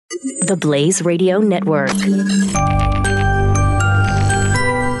the Blaze Radio Network.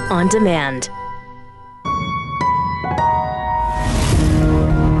 On demand.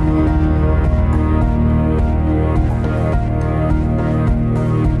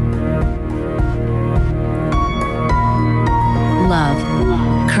 Love,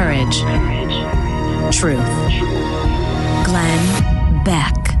 courage, truth. Glenn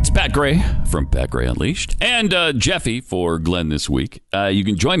Beck. It's Pat Gray from Pat Gray Unleashed and Jeffy for Glenn this week. You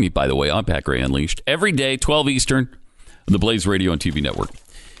can join me, by the way, on Pat Gray Unleashed every day, 12 Eastern, on the Blaze Radio and TV network.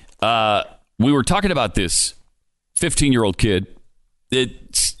 We were talking about this 15-year-old kid.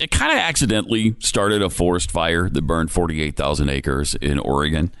 It kind of accidentally started a forest fire that burned 48,000 acres in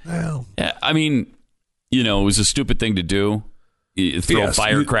Oregon. Well, I mean, it was a stupid thing to do. Throw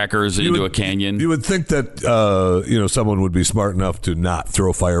firecrackers into a canyon. You would think that someone would be smart enough to not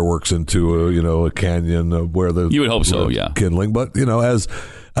throw fireworks into a canyon where the you would hope so, yeah, kindling. But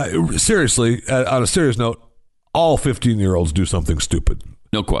seriously, on a serious note, all 15-year-olds do something stupid.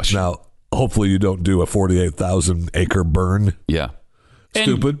 No question. Now, hopefully, you don't do a 48,000 acre burn. Yeah.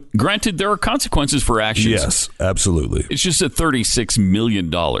 Stupid. And granted, there are consequences for actions. Yes, absolutely. It's just that $36 million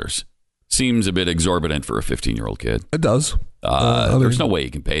seems a bit exorbitant for a 15-year-old kid. It does. There's no way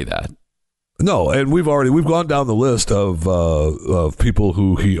you can pay that. No, and we've gone down the list of people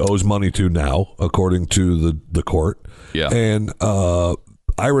who he owes money to now, according to the court. Yeah. And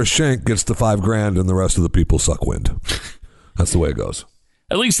Ira Schenck gets the $5,000 and the rest of the people suck wind. That's the way it goes.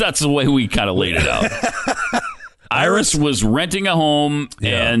 At least that's the way we kind of laid it out. Iris was renting a home,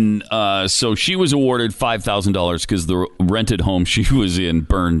 and so she was awarded $5,000 because the rented home she was in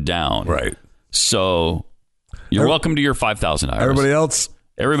burned down. Right. So you're welcome to your $5,000, Iris.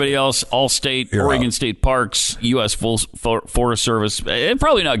 Everybody else, Allstate, Oregon out. State Parks, U.S. Forest Service, and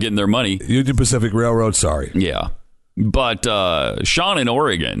probably not getting their money. Union Pacific Railroad, sorry. Yeah. But Sean in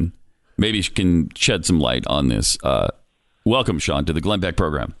Oregon maybe can shed some light on this. Welcome, Sean, to the Glenn Beck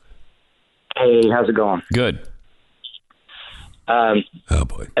program. Hey, how's it going? Good. Oh,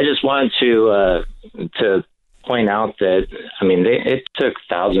 boy. I just wanted to point out that, it took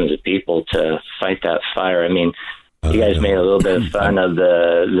thousands of people to fight that fire. You guys made a little bit of fun of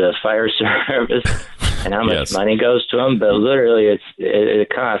the fire service and how much money goes to them, but literally it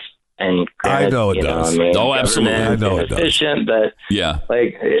costs. And I know it does. Absolutely. I know it does. Efficient, but yeah,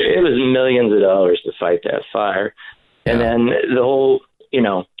 it was millions of dollars to fight that fire. And then the whole,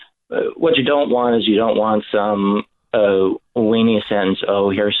 what you don't want is you don't want some weenie sentence,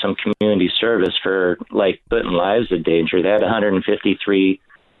 here's some community service for putting lives in danger. They had 153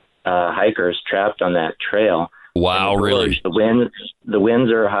 hikers trapped on that trail. Wow, really? The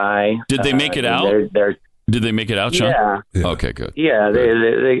winds are high. Did they make it out? Did they make it out, Sean? Yeah. Okay, good. Yeah,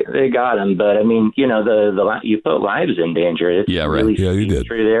 they got them, but you put lives in danger. It's really you did.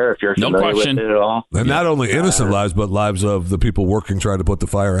 Through there, if you're familiar with it at all. And not only innocent lives, but lives of the people working trying to put the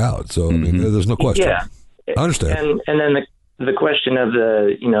fire out. So there's no question. Yeah, I understand. And then the question of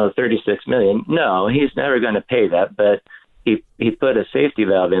the $36 million. No, he's never going to pay that, but he put a safety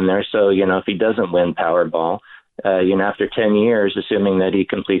valve in there. So if he doesn't win Powerball. After 10 years, assuming that he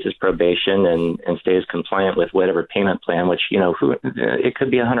completes his probation and stays compliant with whatever payment plan, which, it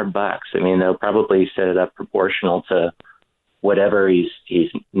could be $100. They'll probably set it up proportional to whatever he's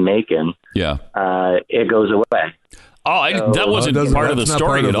making. Yeah. It goes away. Oh, that wasn't part of the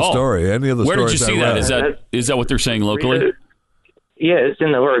story at all. Any of the Where did you see that? Is that what they're saying locally? Yeah, it's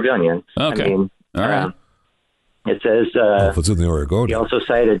in the Oregonian. Okay. All right. It says if it's in the Oregonian. He also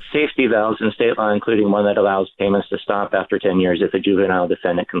cited safety valves in state law, including one that allows payments to stop after 10 years if a juvenile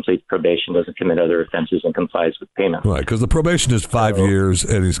defendant completes probation, doesn't commit other offenses, and complies with payment. Right, because the probation is 5 years,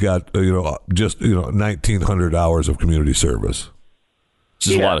 and he's got 1,900 hours of community service. Which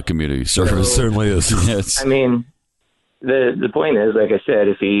is a lot of community service. It certainly is. Yes. The point is, like I said,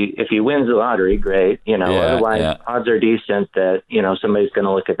 if he wins the lottery, great. Otherwise, odds are decent that somebody's going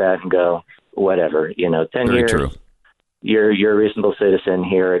to look at that and go, whatever, 10 Very years, true. You're a reasonable citizen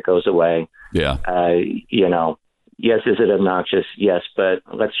here. It goes away. Yeah. Yes, is it obnoxious? Yes, but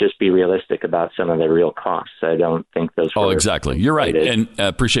let's just be realistic about some of the real costs. I don't think those. Oh, exactly. You're right, and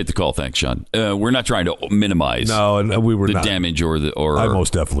appreciate the call. Thanks, Sean. We're not trying to minimize. No, and we were the not. damage or. I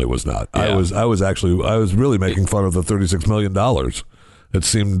most definitely was not. Yeah. I was really making fun of the $36 million. It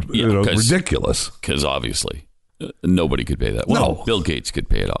seemed ridiculous. Because obviously nobody could pay that. Well, No. Bill Gates could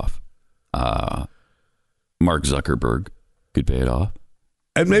pay it off. Mark Zuckerberg could pay it off.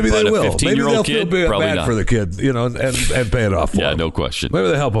 And maybe But they a will. Maybe 15-year-old they'll feel kid, probably bad not. for the kid, and pay it off for Yeah, him. no question. Maybe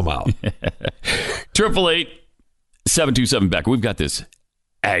they help him out. 888-727-BECK. We've got this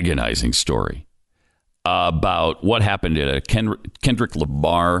agonizing story about what happened at a Kendrick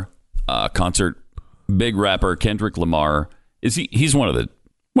Lamar concert. Big rapper Kendrick Lamar he's one of the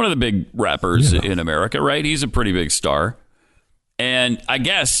big rappers in America, right? He's a pretty big star. And I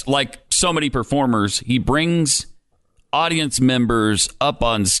guess, like so many performers, he brings audience members up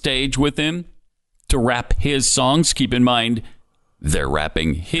on stage with him to rap his songs. Keep in mind, they're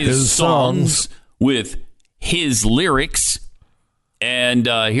rapping his songs with his lyrics. And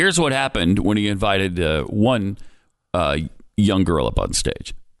here's what happened when he invited one young girl up on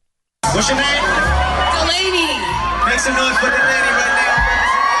stage. What's your name? Delaney. Make some noise for Delaney right now.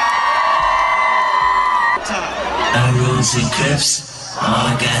 Rules and Crips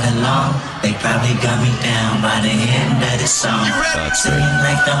all got along. They probably got me down by the end of the song. That's Seem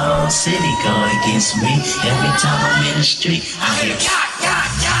right. like the whole city go against me. Every time I'm in the street, I hear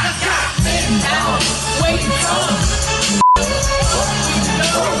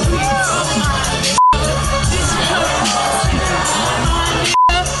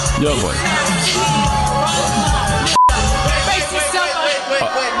Yo, boy.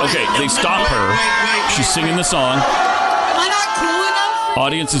 Okay, they stop her. She's singing the song. Am I not cool enough?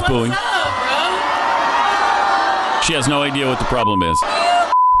 Audience is booing. What's up, bro? She has no idea what the problem is. A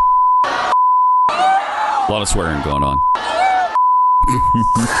lot of swearing going on. What's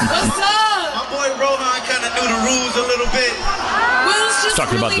up? My boy Rohan kind of knew the rules a little bit. Will's just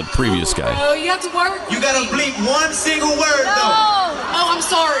Talking about really the previous cool, guy. Bro. You have to work. You gotta bleep one single word No. though. Oh, I'm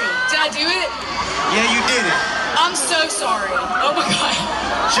sorry. Did I do it? Yeah, you did it. I'm so sorry. Oh my god.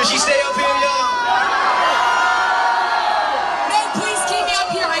 Should she stay up here, y'all? No, please keep me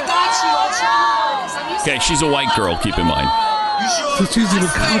up here. I got you. I'll try my hardest. I'm used to Okay, she's a white girl, keep in mind. You sure? She's even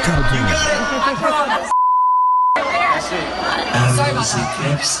kowtowed to You him. got it? I promise. Sorry about that.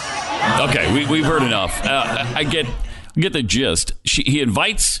 Crips. Okay, we've heard enough. I get the gist. He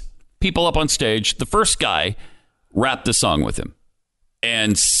invites people up on stage. The first guy rapped the song with him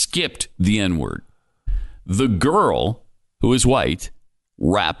and skipped the N-word. The girl, who is white,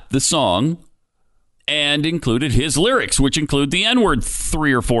 rapped the song and included his lyrics, which include the N-word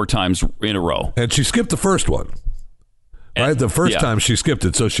 3 or 4 times in a row. And she skipped the first one. Right, the first time she skipped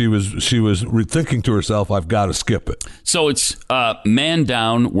it, so she was thinking to herself, "I've got to skip it." So it's man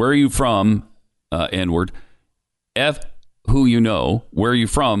down, where are you from, N-word. F, who you know, where are you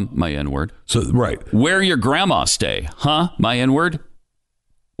from, my N-word. So right, Where your grandma stay, huh, my N-word.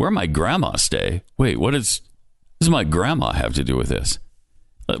 Where my grandma stay? Wait, does my grandma have to do with this?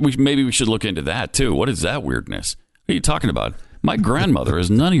 Maybe we should look into that too. What is that weirdness? What are you talking about? My grandmother is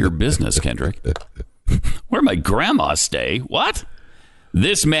none of your business, Kendrick. Where my grandma stay? What?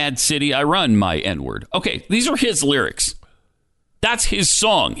 This mad city I run, my N-word. Okay, these are his lyrics. That's his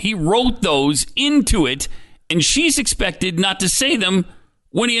song. He wrote those into it, and she's expected not to say them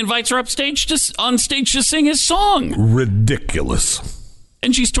when he invites her on stage to sing his song. ridiculous.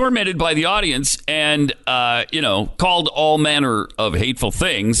 And she's tormented by the audience and, called all manner of hateful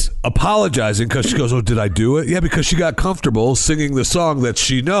things. Apologizing because she goes, "Oh, did I do it?" Yeah, because she got comfortable singing the song that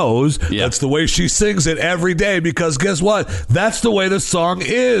she knows. Yeah. That's the way she sings it every day. Because guess what? That's the way the song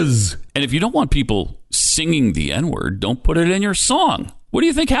is. And if you don't want people singing the N-word, don't put it in your song. What do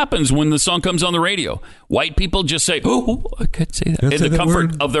you think happens when the song comes on the radio? White people just say, "Oh, I can't say that." Can't In say the that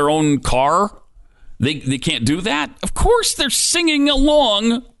comfort word. of their own car. They can't do that? Of course they're singing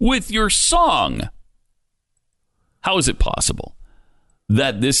along with your song. How is it possible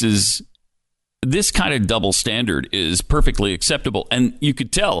that this kind of double standard is perfectly acceptable? And you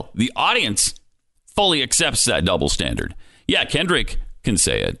could tell the audience fully accepts that double standard. Yeah, Kendrick can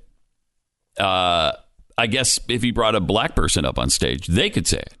say it. I guess if he brought a black person up on stage, they could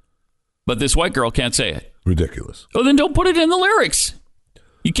say it. But this white girl can't say it. Ridiculous. Oh, then don't put it in the lyrics.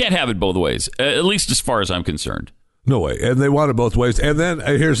 You can't have it both ways, at least as far as I'm concerned. No way. And they want it both ways. And then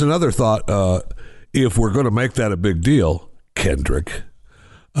here's another thought. If we're going to make that a big deal, Kendrick,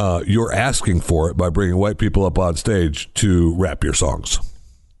 you're asking for it by bringing white people up on stage to rap your songs.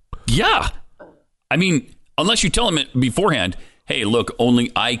 Yeah. I mean, unless you tell them it beforehand, hey, look,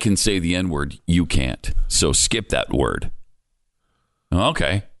 only I can say the N-word. You can't. So skip that word.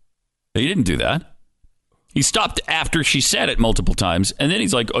 Okay. He didn't do that. He stopped after she said it multiple times, and then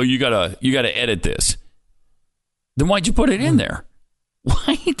he's like, "Oh, you gotta edit this." Then why'd you put it in there?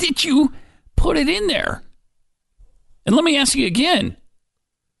 Why did you put it in there? And let me ask you again: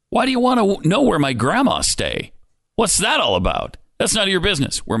 why do you want to know where my grandma stay? What's that all about? That's none of your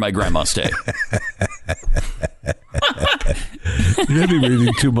business. Where my grandma stay. You may be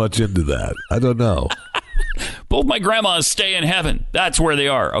reading too much into that. I don't know. Both my grandmas stay in heaven. That's where they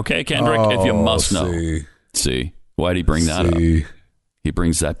are. Okay, Kendrick, if you must know. See, why'd he bring that up? He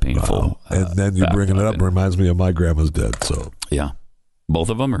brings that painful. And then you bringing it up reminds me of my grandma's dead. So yeah. Both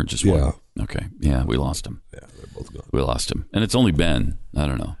of them or just one? Okay. Yeah, we lost him. Yeah, they're both gone. We lost him. And it's only been, I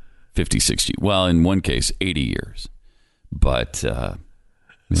don't know, 50, 60. Well, in one case, 80 years. But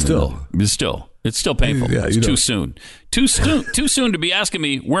it's still painful. Yeah, it's too soon. Too soon to be asking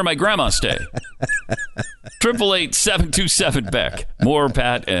me where my grandma stay. 888-727 Beck. More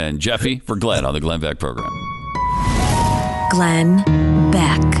Pat and Jeffy for Glenn on the Glenn Beck program. Glenn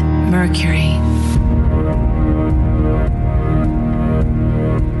Beck, Mercury.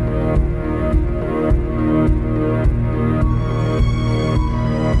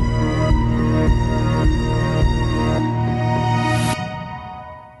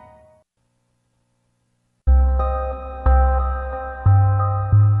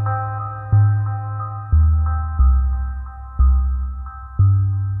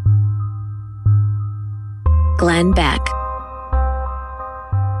 Glenn Beck.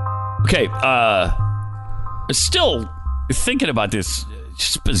 Okay, still thinking about this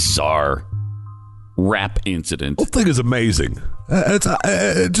just bizarre rap incident. The whole thing is amazing.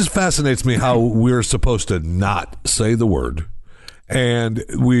 It just fascinates me how we're supposed to not say the word. And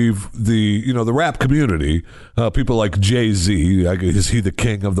the rap community, people like Jay-Z, is he the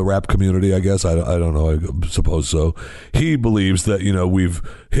king of the rap community, I guess? I don't know. I suppose so. He believes that,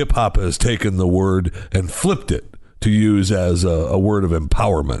 hip hop has taken the word and flipped it to use as a word of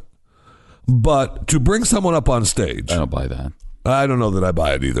empowerment. But to bring someone up on stage, I don't buy that. I don't know that I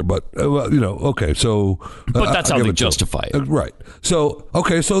buy it either, but okay. So, but that's how they justify it, right? So,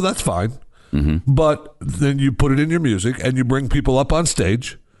 okay, so that's fine. Mm-hmm. But then you put it in your music and you bring people up on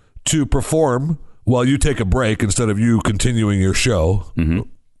stage to perform while you take a break instead of you continuing your show.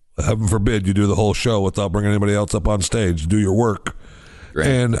 Mm-hmm. Heaven forbid you do the whole show without bringing anybody else up on stage to do your work. Right.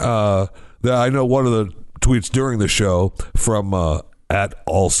 And I know one of the tweets during the show from at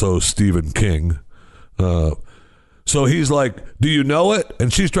also Stephen King. So he's like, "Do you know it?"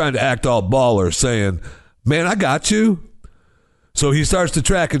 And she's trying to act all baller, saying, "Man, I got you." So he starts the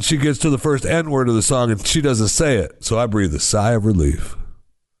track, and she gets to the first N word of the song, and she doesn't say it. So I breathe a sigh of relief.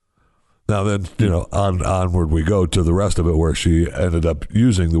 Now then, onward we go to the rest of it, where she ended up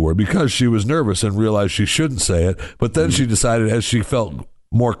using the word because she was nervous and realized she shouldn't say it. But then she decided, as she felt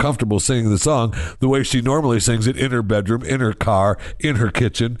more comfortable singing the song, the way she normally sings it, in her bedroom, in her car, in her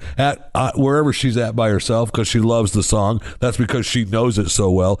kitchen, at wherever she's at by herself, because she loves the song. That's because she knows it so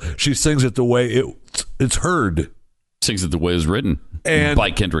well. She sings it the way it's heard. Sings it the way it's written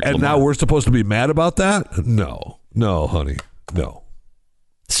by Kendrick Lamar. And now we're supposed to be mad about that? No, honey, no.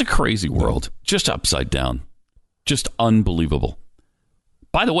 It's a crazy world, just upside down, just unbelievable.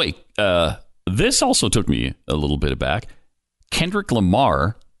 By the way, this also took me a little bit aback. Kendrick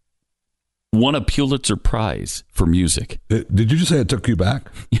Lamar won a Pulitzer Prize for music. Did you just say it took you back?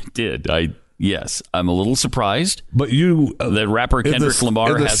 It did. Yes, I'm a little surprised. But you, that rapper Kendrick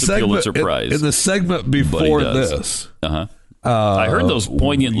Lamar has a Pulitzer Prize. In the segment before this, I heard those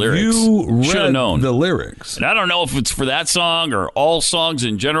poignant lyrics. You should have known the lyrics, and I don't know if it's for that song or all songs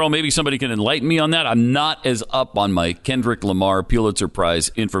in general. Maybe somebody can enlighten me on that. I'm not as up on my Kendrick Lamar Pulitzer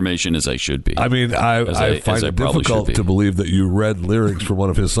Prize information as I should be. I mean, I find it difficult to believe that you read lyrics from one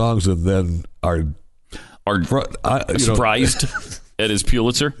of his songs and then are surprised at his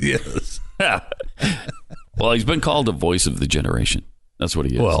Pulitzer. Yes. Well, he's been called a voice of the generation. That's what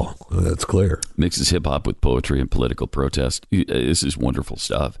he is. Well, that's clear. Mixes hip hop with poetry and political protest. This is wonderful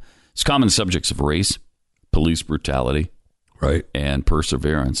stuff. It's common subjects of race, police brutality, right, and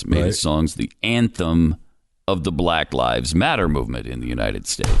perseverance. Made his songs the anthem of the Black Lives Matter movement in the United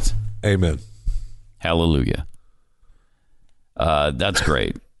States. Amen. Hallelujah. That's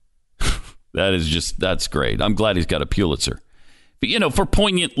great. That's great. I'm glad he's got a Pulitzer. But, for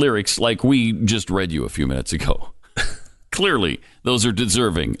poignant lyrics like we just read you a few minutes ago. Clearly, those are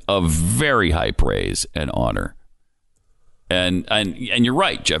deserving of very high praise and honor. And you're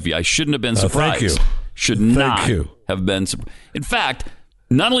right, Jeffy. I shouldn't have been surprised. Thank you. Should not have been surprised. In fact,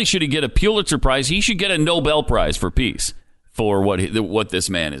 not only should he get a Pulitzer Prize, he should get a Nobel Prize for peace for what this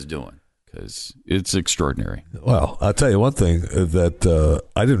man is doing. Because it's extraordinary. Well, I'll tell you one thing that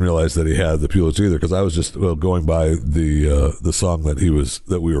I didn't realize that he had the Pulitzer either, because I was just going by the song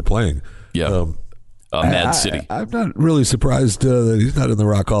that we were playing. Yeah, Mad City. I'm not really surprised that he's not in the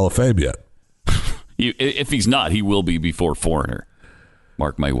Rock Hall of Fame yet. If he's not, he will be before Foreigner.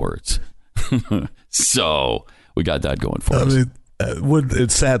 Mark my words. So we got that going for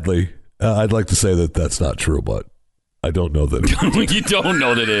us. Sadly, I'd like to say that that's not true, but I don't know that. You don't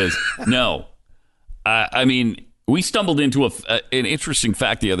know that it is. No. We stumbled into an interesting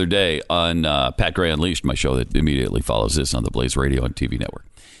fact the other day on Pat Gray Unleashed, my show that immediately follows this on the Blaze Radio and TV network.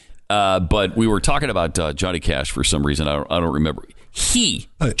 But we were talking about Johnny Cash for some reason. I don't remember.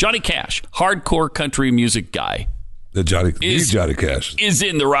 Johnny Cash, hardcore country music guy, Johnny Cash is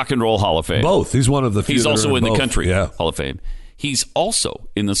in the Rock and Roll Hall of Fame. Both. He's one of the few. He's also in the both. Country Hall of Fame. He's also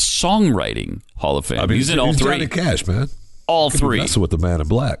in the Songwriting Hall of Fame. I mean, he's in all three. Johnny Cash, man. All three. Messing with the Man in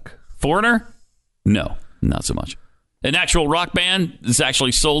Black. Foreigner? No, not so much. An actual rock band that's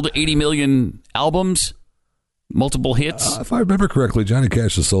actually sold 80 million albums, multiple hits. If I remember correctly, Johnny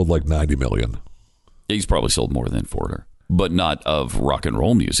Cash has sold like 90 million. He's probably sold more than Foreigner, but not of rock and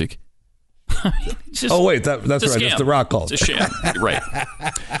roll music. Wait, that's right. Scam. That's the rock hall. It's a sham. Right.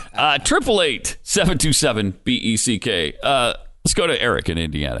 888-727-BECK. Let's go to Eric in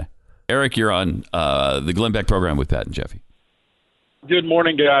Indiana. Eric, you're on the Glenn Beck program with Pat and Jeffy. Good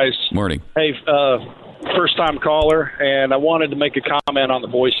morning, guys. Morning. Hey, first-time caller, and I wanted to make a comment on the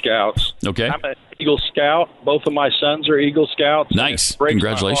Boy Scouts. Okay. I'm an Eagle Scout. Both of my sons are Eagle Scouts. Nice.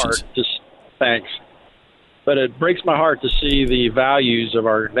 Congratulations. Thanks. But it breaks my heart to see the values of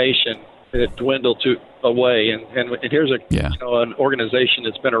our nation dwindle away. And here's an organization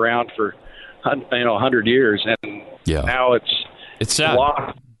that's been around for 100 years, and now it's sad.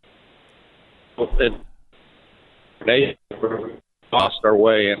 They lost our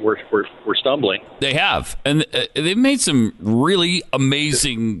way, and we're stumbling. They have, and they've made some really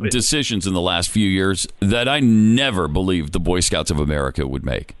amazing decisions in the last few years that I never believed the Boy Scouts of America would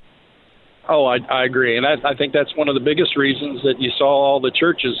make. Oh, I agree, and I think that's one of the biggest reasons that you saw all the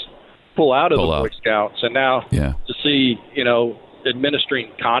churches pull out of the Boy Scouts, and now to see administering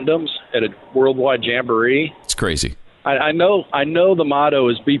condoms at a worldwide jamboree, it's crazy. I know the motto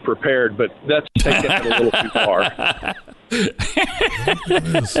is "Be prepared," but that's taking it a little too far.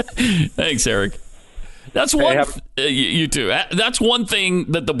 Thanks, Eric. That's one. You too. That's one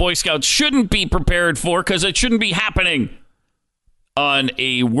thing that the Boy Scouts shouldn't be prepared for, because it shouldn't be happening on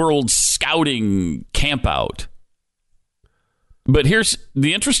a World Scouting campout. But here's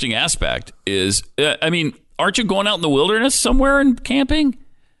the interesting aspect: is aren't you going out in the wilderness somewhere and camping?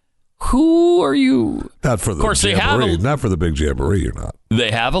 Who are you? Not for the jamboree. Not for the big jamboree. You're not.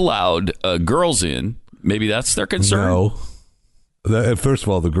 They have allowed girls in. Maybe that's their concern. No. First of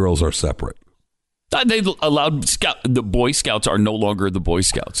all, the girls are separate. They allowed the Boy Scouts are no longer the Boy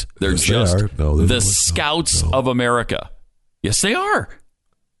Scouts. They're yes, just the Scouts of America. Yes, they are.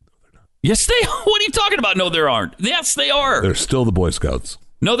 Yes, they are. What are you talking about? No, there aren't. Yes, they are. They're still the Boy Scouts.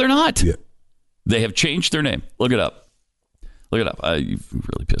 No, they're not. Yeah. They have changed their name. Look it up. Look it up. You've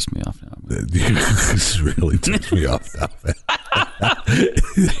really pissed me off now. This really pissed me off now, man.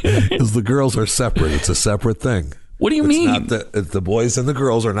 Because the girls are separate. It's a separate thing. What do you mean? The boys and the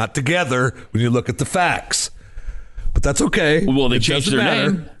girls are not together when you look at the facts. But that's okay. Well, they changed their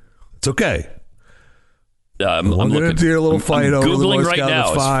name. It's okay. I'm looking into your little fight over the Boy Scout. Now.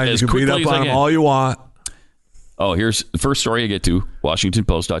 It's fine. You can beat up on them all you want. Oh, here's the first story I get to.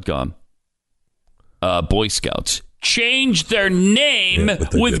 WashingtonPost.com. Boy Scouts changed their name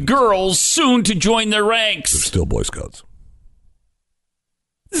with girls soon to join their ranks. They're still Boy Scouts.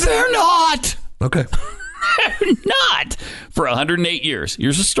 They're not. Okay. They're not. For 108 years.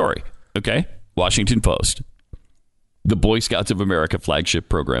 Here's the story. Okay. Washington Post. The Boy Scouts of America flagship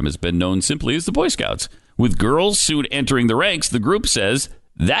program has been known simply as the Boy Scouts. With girls soon entering the ranks, the group says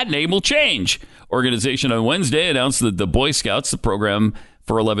that name will change. Organization on Wednesday announced that the Boy Scouts, the program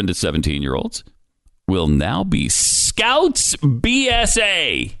for 11 to 17-year-olds, will now be Scouts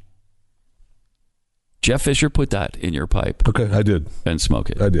BSA. Jeff Fisher put that in your pipe. Okay, I did. And smoke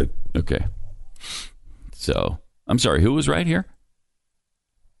it. I did. Okay. So, I'm sorry, who was right here?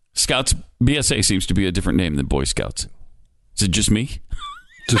 Scouts BSA seems to be a different name than Boy Scouts. Is it just me?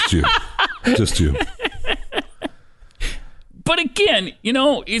 Just you. Just you. But again,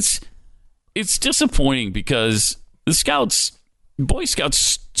 it's disappointing because the Boy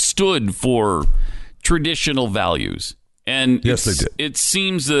Scouts stood for traditional values. And yes, they did. It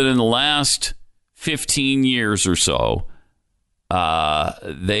seems that in the last 15 years or so,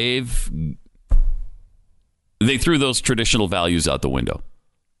 they threw those traditional values out the window.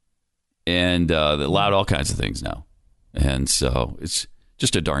 And they allowed all kinds of things now. And so it's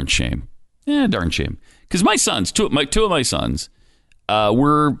just a darn shame. Yeah, darn shame. Because my sons, two of my sons,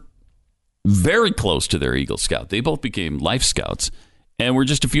 were very close to their Eagle Scout. They both became Life Scouts. And were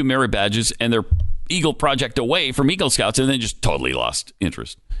just a few merit badges and their Eagle Project away from Eagle Scouts, and then just totally lost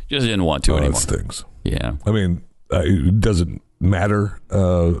interest. Just didn't want to anymore. That stings. Yeah. I mean, it doesn't matter.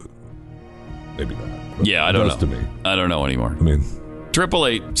 Maybe not. Yeah, I don't know. To me. I don't know anymore. I mean,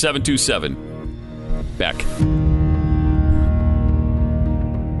 888-727 Beck.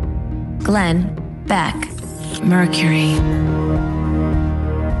 Glenn Beck, Mercury.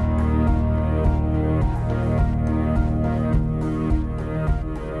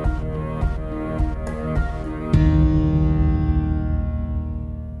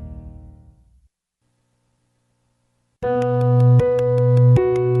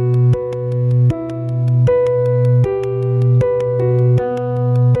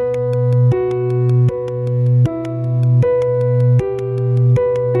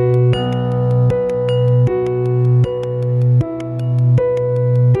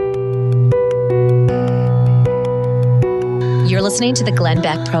 listening to the Glenn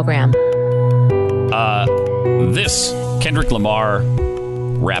Beck program. This Kendrick Lamar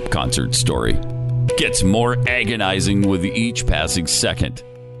rap concert story gets more agonizing with each passing second.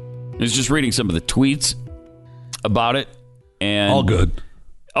 I was just reading some of the tweets about it, and all good.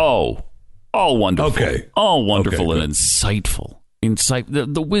 All wonderful. Okay. All wonderful Okay, and insightful.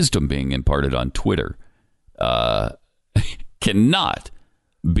 The wisdom being imparted on Twitter cannot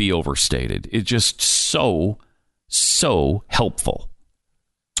be overstated. It's just so helpful.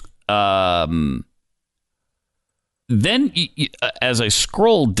 Then, as I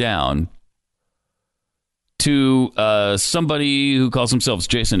scroll down to somebody who calls themselves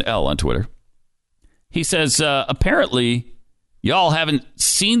Jason L. on Twitter, he says, apparently, y'all haven't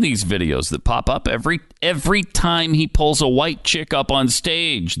seen these videos that pop up every time he pulls a white chick up on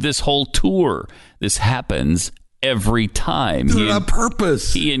stage. This whole tour, this happens every time. On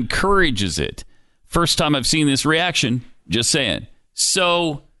purpose. He encourages it. First time I've seen this reaction, just saying.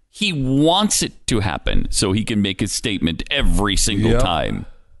 So he wants it to happen so he can make a statement every single time.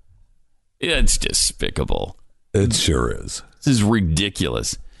 It's despicable. It sure is. This is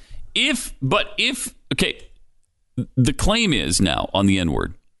ridiculous. Okay, the claim is now on the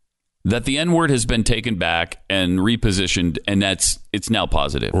N-word that the N-word has been taken back and repositioned, and it's now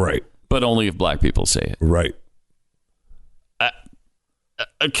positive. Right. But only if black people say it. Right.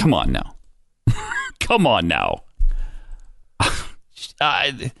 Come on now. Come on now.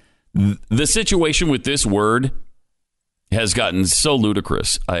 The situation with this word has gotten so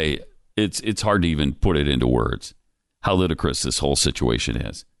ludicrous. It's hard to even put it into words how ludicrous this whole situation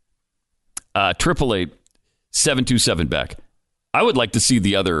is. 888-727 Beck. I would like to see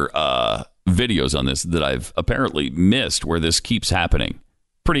the other videos on this that I've apparently missed where this keeps happening.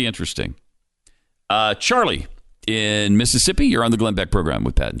 Pretty interesting. Charlie in Mississippi, you're on the Glenn Beck program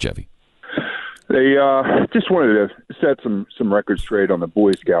with Pat and Jeffy. They just wanted to set some records straight on the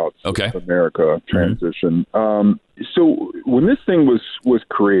Boy Scouts of America transition. So when this thing was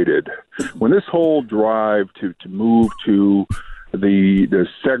created, when this whole drive to move to the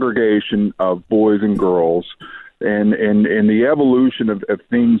segregation of boys and girls and the evolution of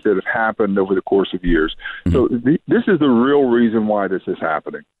things that have happened over the course of years. So this is the real reason why this is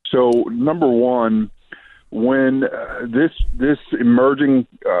happening. So number one, when this emerging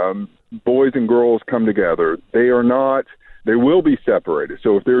boys and girls come together, they will be separated.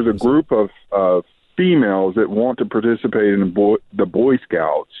 So if there's a group of females that want to participate in the Boy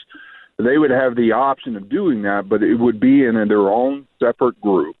Scouts, they would have the option of doing that, but it would be in their own separate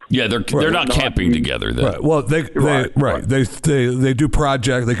group. Yeah, they're not camping together. Then. Right. Well, they do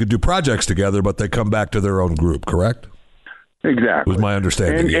project. They could do projects together, but they come back to their own group. Correct. Exactly. Was my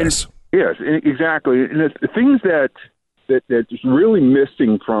understanding. Yes. Yes, exactly. And the things that's really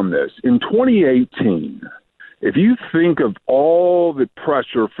missing from this in 2018. If you think of all the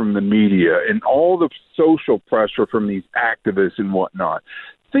pressure from the media and all the social pressure from these activists and whatnot,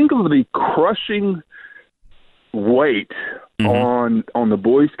 think of the crushing weight on the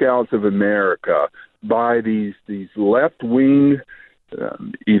Boy Scouts of America by these left-wing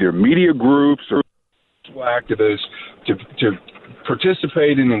either media groups or activists to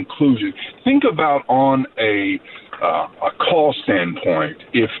participate in inclusion. Think about on a call standpoint,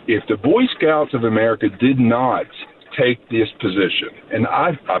 if the Boy Scouts of America did not take this position, and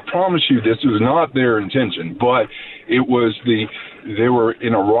I promise you this was not their intention, but it was they were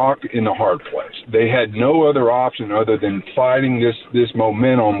in a rock in a hard place. They had no other option other than fighting this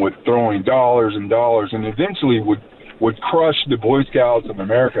momentum with throwing dollars and eventually would crush the Boy Scouts of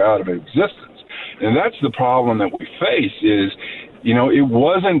America out of existence. And that's the problem that we face is, it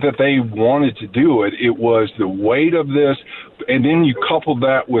wasn't that they wanted to do it. It was the weight of this. And then you couple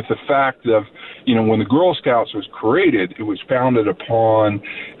that with the fact of, when the Girl Scouts was created, it was founded upon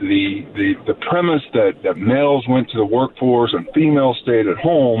the premise that males went to the workforce and females stayed at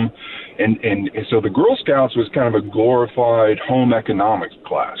home. And so the Girl Scouts was kind of a glorified home economics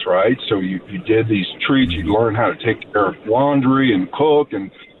class, right? So you did these treats. You learned how to take care of laundry and cook and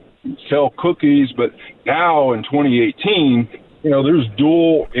sell cookies. But now in 2018, there's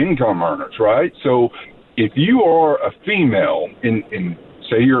dual income earners, right? So if you are a female in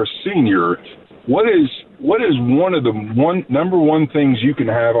say you're a senior, what is one of the number one things you can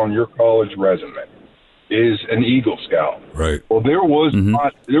have on your college resume is an Eagle Scout. Right. Well, there was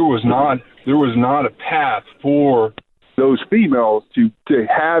not a path for those females to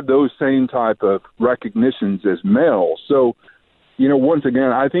have those same type of recognitions as males. So, once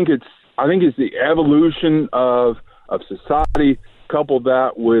again, I think it's the evolution of society, couple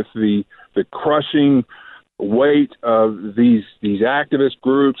that with the crushing weight of these activist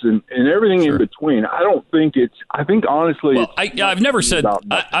groups and everything in between. I don't think I think honestly, well, I've never said.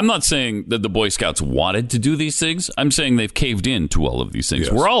 I'm not saying that the Boy Scouts wanted to do these things. I'm saying they've caved in to all of these things.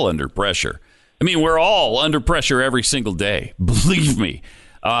 Yes. We're all under pressure. I mean, we're all under pressure every single day. Believe me.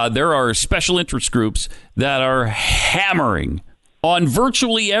 There are special interest groups that are hammering on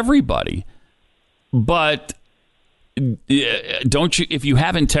virtually everybody. But don't you? If you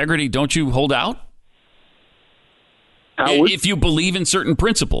have integrity, don't you hold out? If you believe in certain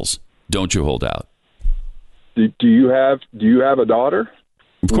principles, don't you hold out? Do you have a daughter?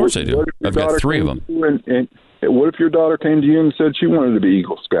 Of course I do. I've got 3 of them. And what if your daughter came to you and said she wanted to be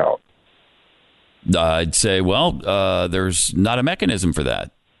Eagle Scout? I'd say, well, there's not a mechanism for that.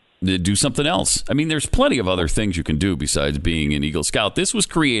 Do something else. I mean, there's plenty of other things you can do besides being an Eagle Scout. This was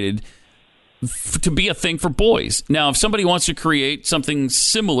created to be a thing for boys. Now, if somebody wants to create something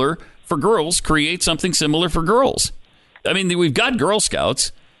similar for girls, create something similar for girls. I mean, we've got Girl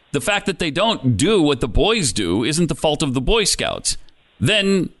Scouts. The fact that they don't do what the boys do isn't the fault of the Boy Scouts.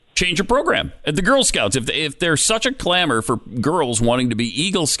 Then change your program at the Girl Scouts. If there's such a clamor for girls wanting to be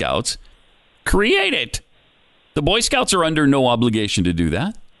Eagle Scouts, create it. The Boy Scouts are under no obligation to do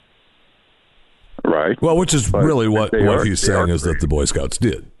that. Right. Well, which is really what he's saying is that the Boy Scouts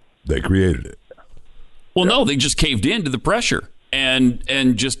did. They created it. Well, no, they just caved in to the pressure.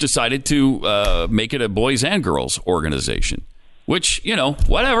 And just decided to make it a boys and girls organization, which,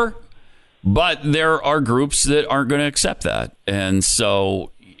 whatever. But there are groups that aren't going to accept that. And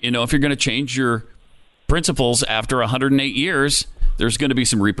so, if you're going to change your principles after 108 years, there's going to be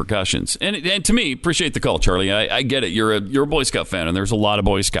some repercussions. And to me, appreciate the call, Charlie. I get it. You're a Boy Scout fan, and there's a lot of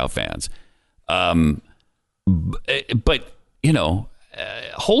Boy Scout fans. But,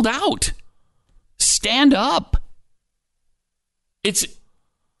 hold out. Stand up.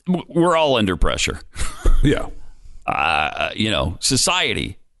 We're all under pressure. Yeah.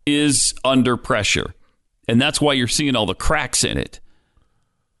 Society is under pressure. And that's why you're seeing all the cracks in it.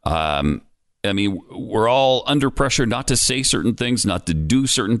 I mean, we're all under pressure not to say certain things, not to do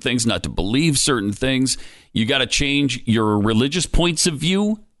certain things, not to believe certain things. You got to change your religious points of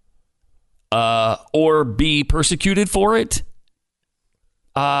view or be persecuted for it.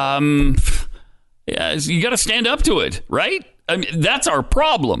 Yeah, you got to stand up to it, right? I mean, that's our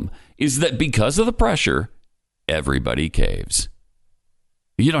problem, is that because of the pressure, everybody caves.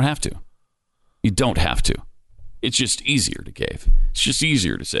 You don't have to. You don't have to. It's just easier to cave. It's just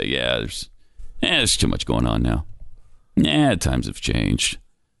easier to say, there's too much going on now. Times have changed.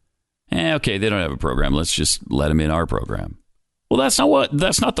 Okay, they don't have a program. Let's just let them in our program. Well, that's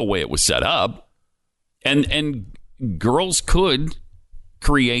not the way it was set up. And girls could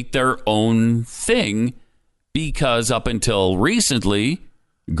create their own thing, because up until recently,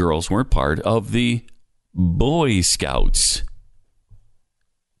 girls weren't part of the Boy Scouts.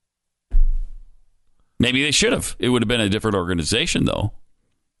 Maybe they should have. It would have been a different organization, though.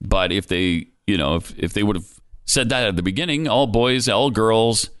 But if they, if they would have said that at the beginning, all boys, all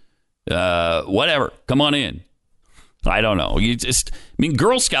girls, whatever, come on in. I don't know.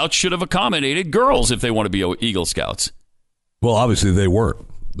 Girl Scouts should have accommodated girls if they want to be Eagle Scouts. Well, obviously they weren't,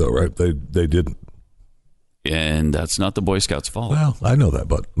 though, right? They didn't. And that's not the Boy Scouts' fault. Well, I know that,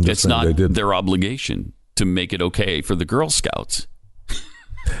 but it's not their obligation to make it okay for the Girl Scouts.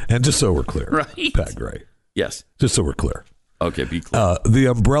 And just so we're clear, right? Pat Gray. Yes. Just so we're clear. Okay, be clear. The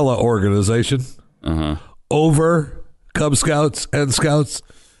umbrella organization over Cub Scouts and Scouts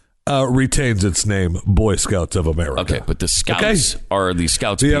retains its name, Boy Scouts of America. Okay, but the Scouts are the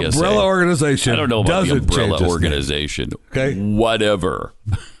Scouts the PSA. umbrella organization. I don't know about the umbrella Name. organization. Okay. Whatever.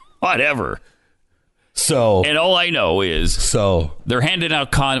 So, and all I know is they're handing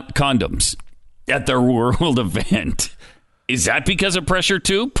out condoms at their world event. Is that because of pressure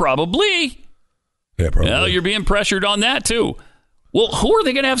too? Probably. Yeah, probably. Well, you're being pressured on that too. Well, who are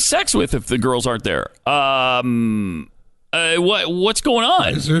they going to have sex with if the girls aren't there? What's going on?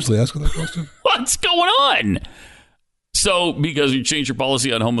 Are you seriously asking that question? What's going on? So, because you changed your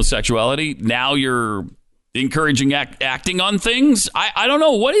policy on homosexuality, now you're encouraging acting on things? I don't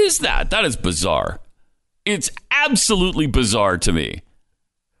know. What is that? That is bizarre. It's absolutely bizarre to me.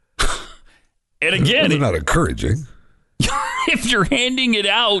 And again, they're not encouraging. If you're handing it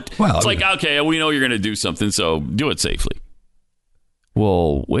out, it's like, okay, we know you're going to do something, so do it safely.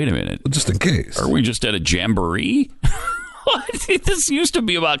 Well, wait a minute. Just in case. Are we just at a jamboree? What? This used to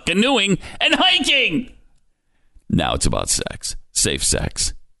be about canoeing and hiking. Now it's about sex. Safe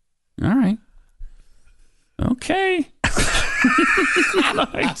sex. All right. Okay.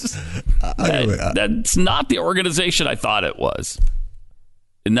 That's not the organization I thought it was.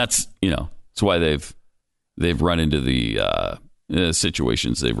 And that's why they've they've run into the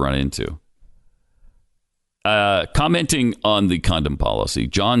situations they've run into. Commenting on the condom policy,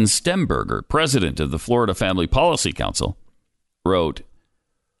 John Stemberger, president of the Florida Family Policy Council, wrote,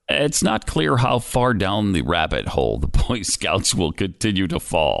 "It's not clear how far down the rabbit hole the Boy Scouts will continue to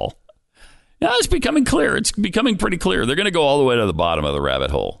fall." Now, it's becoming clear. It's becoming pretty clear. They're going to go all the way to the bottom of the rabbit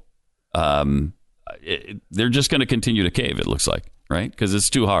hole. They're just going to continue to cave, it looks like, right? Because it's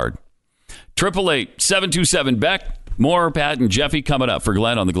too hard. 888-727-BECK. More Pat and Jeffy coming up for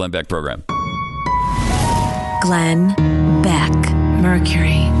Glenn on the Glenn Beck program. Glenn Beck,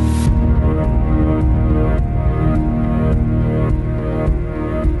 Mercury.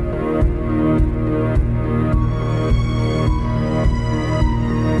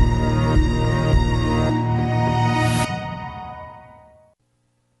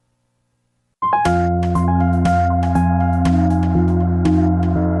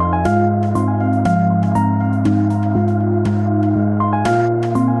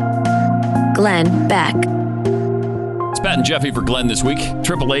 Glenn Beck. It's Pat and Jeffy for Glenn this week.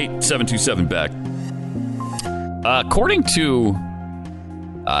 888-727-BECK. According to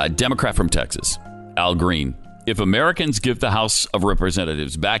a Democrat from Texas, Al Green, if Americans give the House of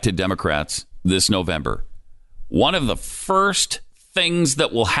Representatives back to Democrats this November, one of the first things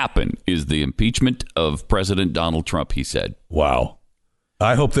that will happen is the impeachment of President Donald Trump, he said. Wow.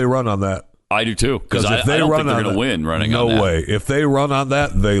 I hope they run on that. I do too, because I don't think they're going to win running on that. No way. If they run on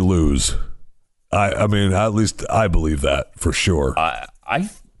that, they lose. I mean, at least I believe that for sure. I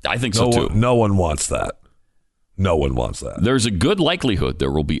think so too. No one wants that. No one wants that. There's a good likelihood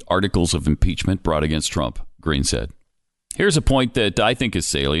there will be articles of impeachment brought against Trump, Green said. Here's a point that I think is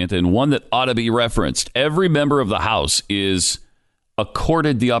salient and one that ought to be referenced. Every member of the House is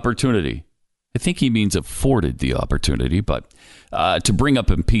accorded the opportunity. I think he means afforded the opportunity, but to bring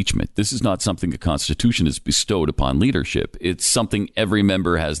up impeachment. This is not something the Constitution has bestowed upon leadership. It's something every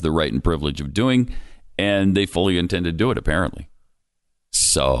member has the right and privilege of doing, and they fully intend to do it, apparently.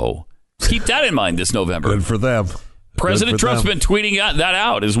 So keep that in mind this November. Good for them. President Trump's been tweeting that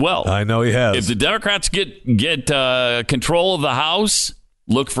out as well. I know he has. If the Democrats get control of the House,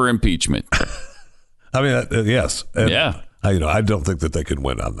 look for impeachment. I mean, yes. And yeah. I don't think that they can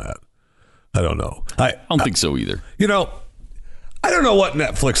win on that. I don't know. I don't think so either. I don't know what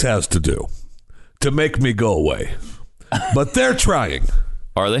Netflix has to do to make me go away, but they're trying.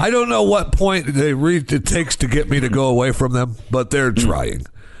 Are they? I don't know what point it takes to get me to go away from them, but they're trying.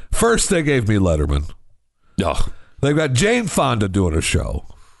 First, they gave me Letterman. Oh. They've got Jane Fonda doing a show.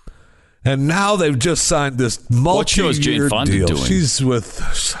 And now they've just signed this multi-year What show is Jane Fonda deal. doing? She's with,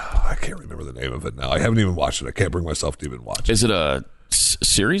 I can't remember the name of it now. I haven't even watched it. I can't bring myself to even watch it. Is it a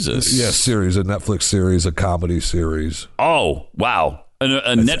series? Yes, series, a Netflix series, a comedy series. Oh, wow. A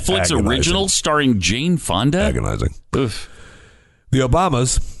Netflix original starring Jane Fonda? Agonizing. Oof. The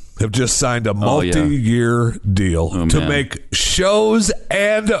Obamas have just signed a multi-year deal to make shows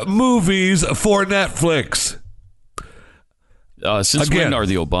and movies for Netflix. Since when are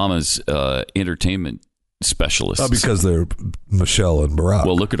the Obamas entertainment specialists? Because they're Michelle and Barack.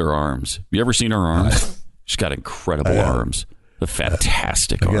 Well, look at her arms. You ever seen her arms? She's got incredible arms. The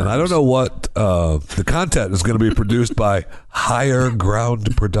fantastic arms. I don't know what the content is going to be produced by Higher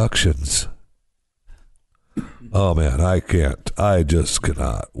Ground Productions. Oh, man, I can't. I just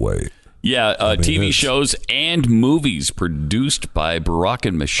cannot wait. Yeah, TV shows and movies produced by Barack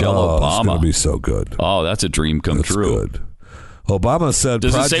and Michelle Obama. It's going to be so good. Oh, that's a dream come true. Good. Obama said...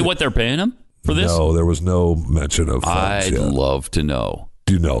 Does it say what they're paying him for this? No, there was no mention of funds I'd yet. love to know.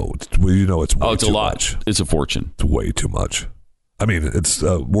 Do you know? You know it's way it's too a lot. much. It's a fortune. It's way too much. I mean, it's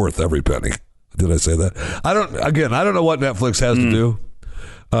worth every penny. Did I say that? I don't know what Netflix has to do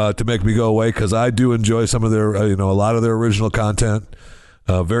to make me go away, because I do enjoy some of their, a lot of their original content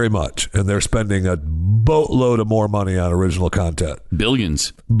very much, and they're spending a boatload of more money on original content,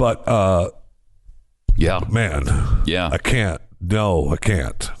 billions. But man, I can't. No, I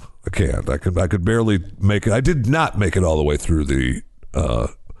can't. I could barely make it. I did not make it all the way through the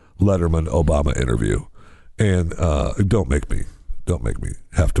Letterman Obama interview, and don't make me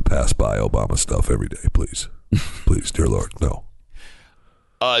have to pass by Obama stuff every day, please. Please, dear Lord, no.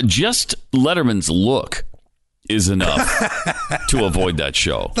 Just Letterman's look is enough to avoid that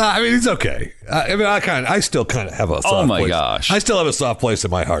show. I mean, he's okay. I still kind of have a soft place. Gosh. I still have a soft place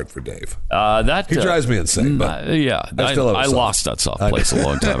in my heart for Dave. He drives me insane. But I lost that soft place a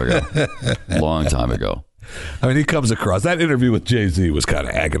long time ago. I mean, he comes across. That interview with Jay-Z was kind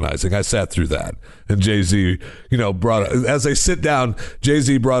of agonizing. I sat through that. And Jay-Z, as they sit down,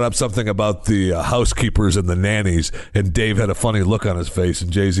 Jay-Z brought up something about the housekeepers and the nannies, and Dave had a funny look on his face,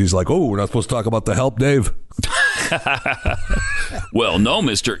 and Jay-Z's like, oh, we're not supposed to talk about the help, Dave? Well, no,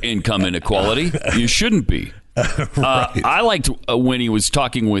 Mr. Income Inequality. You shouldn't be. Right. I liked when he was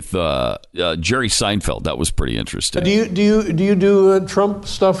talking with Jerry Seinfeld. That was pretty interesting. Do you do Trump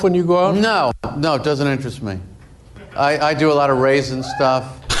stuff when you go out? No, it doesn't interest me. I do a lot of raisin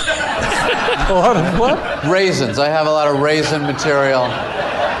stuff. A lot of what? Raisins. I have a lot of raisin material.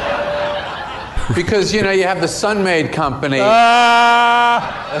 Because, you have the Sun-Maid company.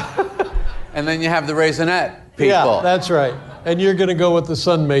 And then you have the Raisinette people. Yeah, that's right. And you're going to go with the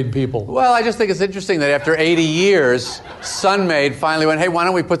Sun-Maid people. Well, I just think it's interesting that after 80 years, Sun-Maid finally went, hey, why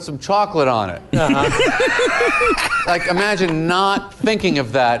don't we put some chocolate on it? Uh-huh. Like, imagine not thinking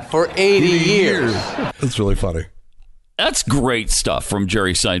of that for 80 years. That's really funny. That's great stuff from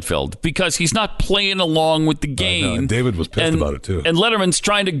Jerry Seinfeld because he's not playing along with the game. David was pissed about it, too. And Letterman's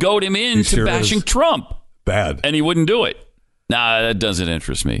trying to goad him into bashing Trump. Bad. And he wouldn't do it. Nah, that doesn't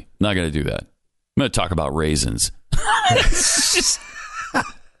interest me. Not going to do that. I'm going to talk about raisins. That's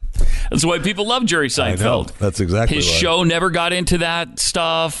why people love Jerry Seinfeld. I know. That's exactly his why. show never got into that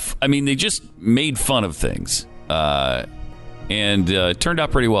stuff. I mean, they just made fun of things, and it turned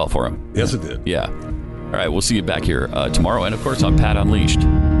out pretty well for him. Yes, it did. Yeah. All right, we'll see you back here tomorrow, and of course on Pat Unleashed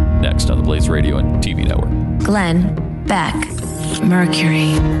next on the Blaze Radio and TV Network. Glenn Beck,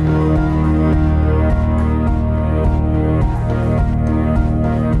 Mercury.